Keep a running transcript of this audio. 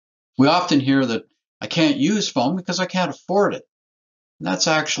We often hear that I can't use foam because I can't afford it. And that's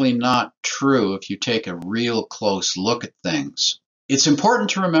actually not true if you take a real close look at things. It's important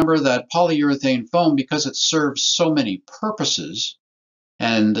to remember that polyurethane foam, because it serves so many purposes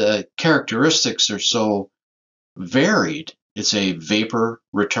and characteristics are so varied. It's a vapor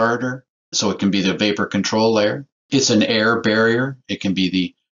retarder, so it can be the vapor control layer. It's an air barrier. It can be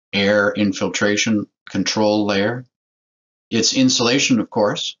the air infiltration control layer. It's insulation, of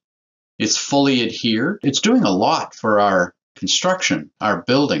course. It's fully adhered. It's doing a lot for our construction, our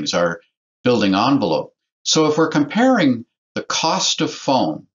buildings, our building envelope. So if we're comparing the cost of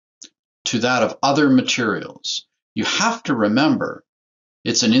foam to that of other materials, you have to remember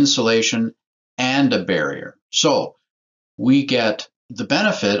it's an insulation and a barrier. So we get the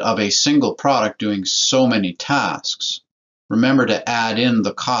benefit of a single product doing so many tasks. Remember to add in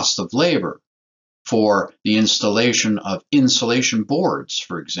the cost of labor for the installation of insulation boards,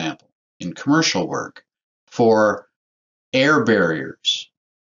 for example, in commercial work, for air barriers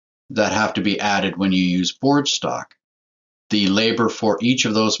that have to be added when you use board stock, the labor for each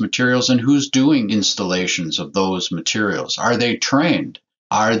of those materials, and who's doing installations of those materials. Are they trained?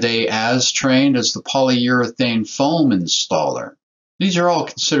 Are they as trained as the polyurethane foam installer? These are all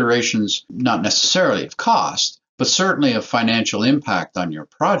considerations, not necessarily of cost, but certainly of financial impact on your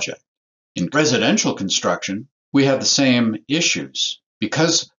project. In residential construction, we have the same issues.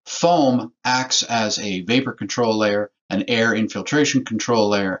 Because foam acts as a vapor control layer, an air infiltration control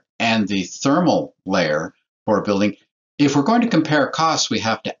layer, and the thermal layer for a building, if we're going to compare costs, we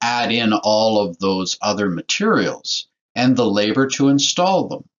have to add in all of those other materials and the labor to install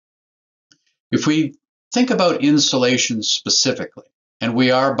them. If we think about insulation specifically, and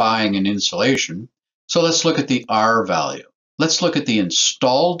we are buying an insulation, so let's look at the R value. Let's look at the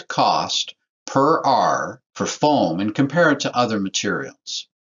installed cost per R for foam and compare it to other materials.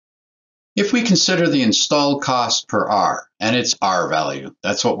 If we consider the installed cost per R, and it's R value,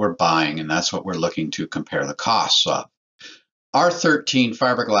 that's what we're buying and that's what we're looking to compare the costs of. R13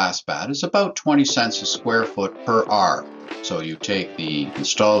 fiberglass bat is about 20 cents a square foot per R. So you take the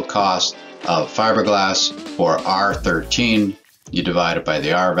installed cost of fiberglass for R13, you divide it by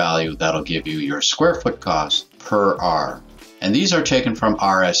the R value, that'll give you your square foot cost per R. And these are taken from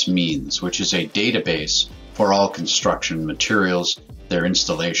RS Means, which is a database for all construction materials, their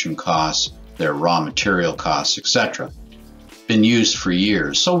installation costs, their raw material costs, etc. Been used for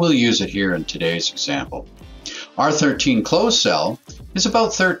years, so we'll use it here in today's example. R13 closed cell is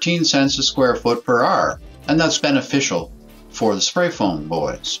about 13 cents a square foot per R, and that's beneficial for the spray foam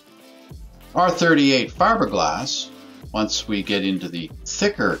boys. R38 fiberglass, once we get into the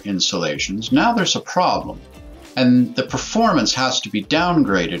thicker insulations, now there's a problem, and the performance has to be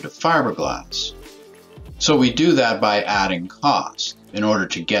downgraded to fiberglass. So we do that by adding cost in order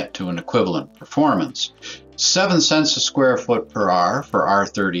to get to an equivalent performance. 7 cents a square foot per R for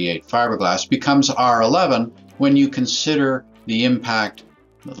R38 fiberglass becomes R11 when you consider the impact,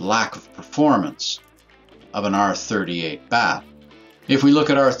 the lack of performance of an R38 bat. If we look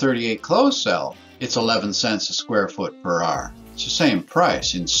at R38 closed cell, it's 11 cents a square foot per R. It's the same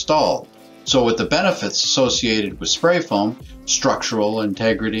price installed. So with the benefits associated with spray foam, structural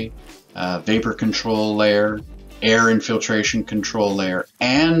integrity, vapor control layer, air infiltration control layer,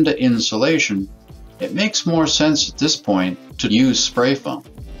 and insulation, it makes more sense at this point to use spray foam.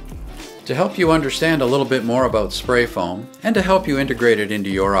 To help you understand a little bit more about spray foam and to help you integrate it into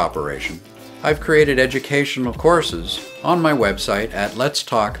your operation, I've created educational courses on my website at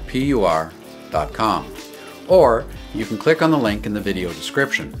letstalkpur.com, or you can click on the link in the video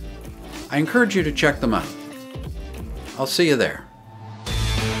description. I encourage you to check them out. I'll see you there.